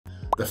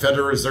The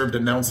Federal Reserve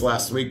announced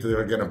last week that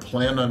they're going to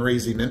plan on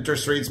raising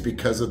interest rates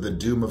because of the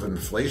doom of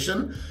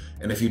inflation.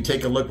 And if you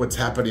take a look what's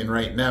happening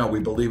right now, we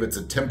believe it's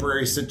a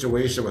temporary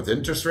situation with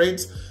interest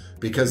rates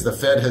because the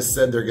Fed has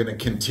said they're going to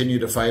continue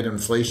to fight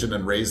inflation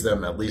and raise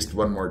them at least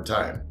one more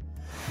time.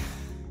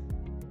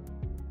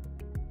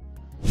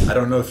 I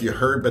don't know if you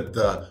heard, but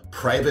the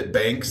private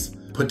banks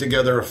put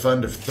together a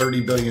fund of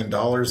 $30 billion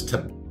to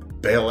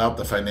bail out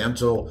the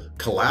financial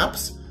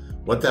collapse.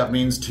 What that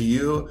means to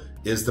you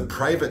is the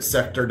private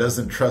sector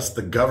doesn't trust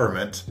the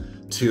government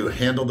to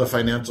handle the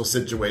financial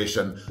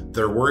situation.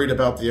 They're worried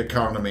about the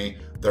economy.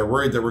 They're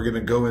worried that we're going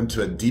to go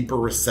into a deeper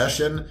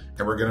recession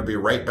and we're going to be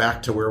right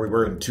back to where we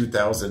were in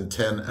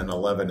 2010 and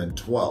 11 and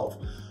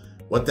 12.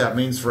 What that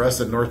means for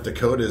us in North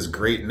Dakota is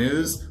great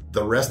news.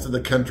 The rest of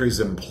the country's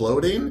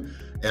imploding.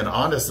 And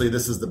honestly,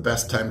 this is the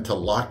best time to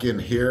lock in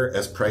here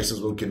as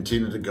prices will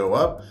continue to go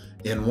up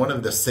in one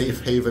of the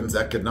safe havens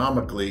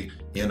economically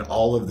in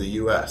all of the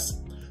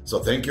US. So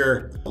thank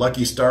your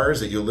lucky stars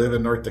that you live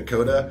in North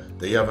Dakota,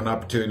 that you have an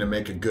opportunity to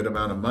make a good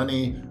amount of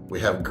money. We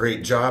have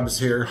great jobs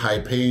here, high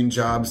paying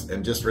jobs,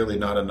 and just really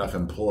not enough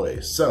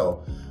employees.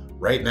 So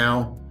right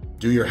now,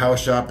 do your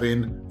house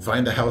shopping,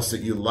 find a house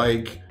that you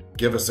like,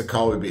 give us a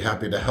call, we'd be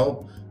happy to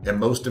help. And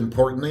most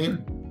importantly,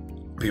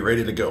 be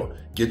ready to go.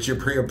 Get your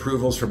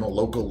pre-approvals from a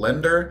local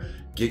lender,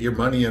 get your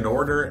money in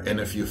order, and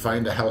if you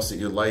find a house that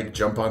you like,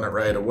 jump on it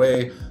right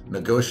away,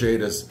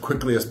 negotiate as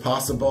quickly as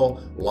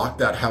possible, lock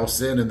that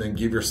house in, and then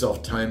give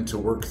yourself time to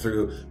work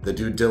through the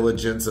due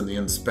diligence and the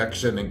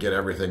inspection and get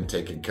everything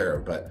taken care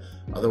of. But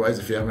otherwise,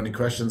 if you have any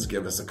questions,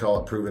 give us a call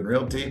at Proven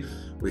Realty.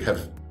 We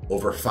have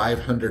over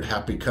 500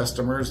 happy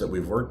customers that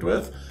we've worked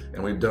with,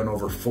 and we've done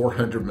over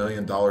 $400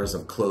 million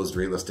of closed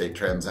real estate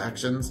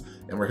transactions,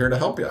 and we're here to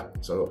help you.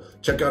 So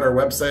check out our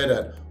website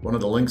at one of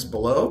the links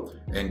below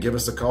and give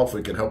us a call if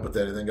we can help with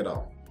anything at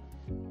all.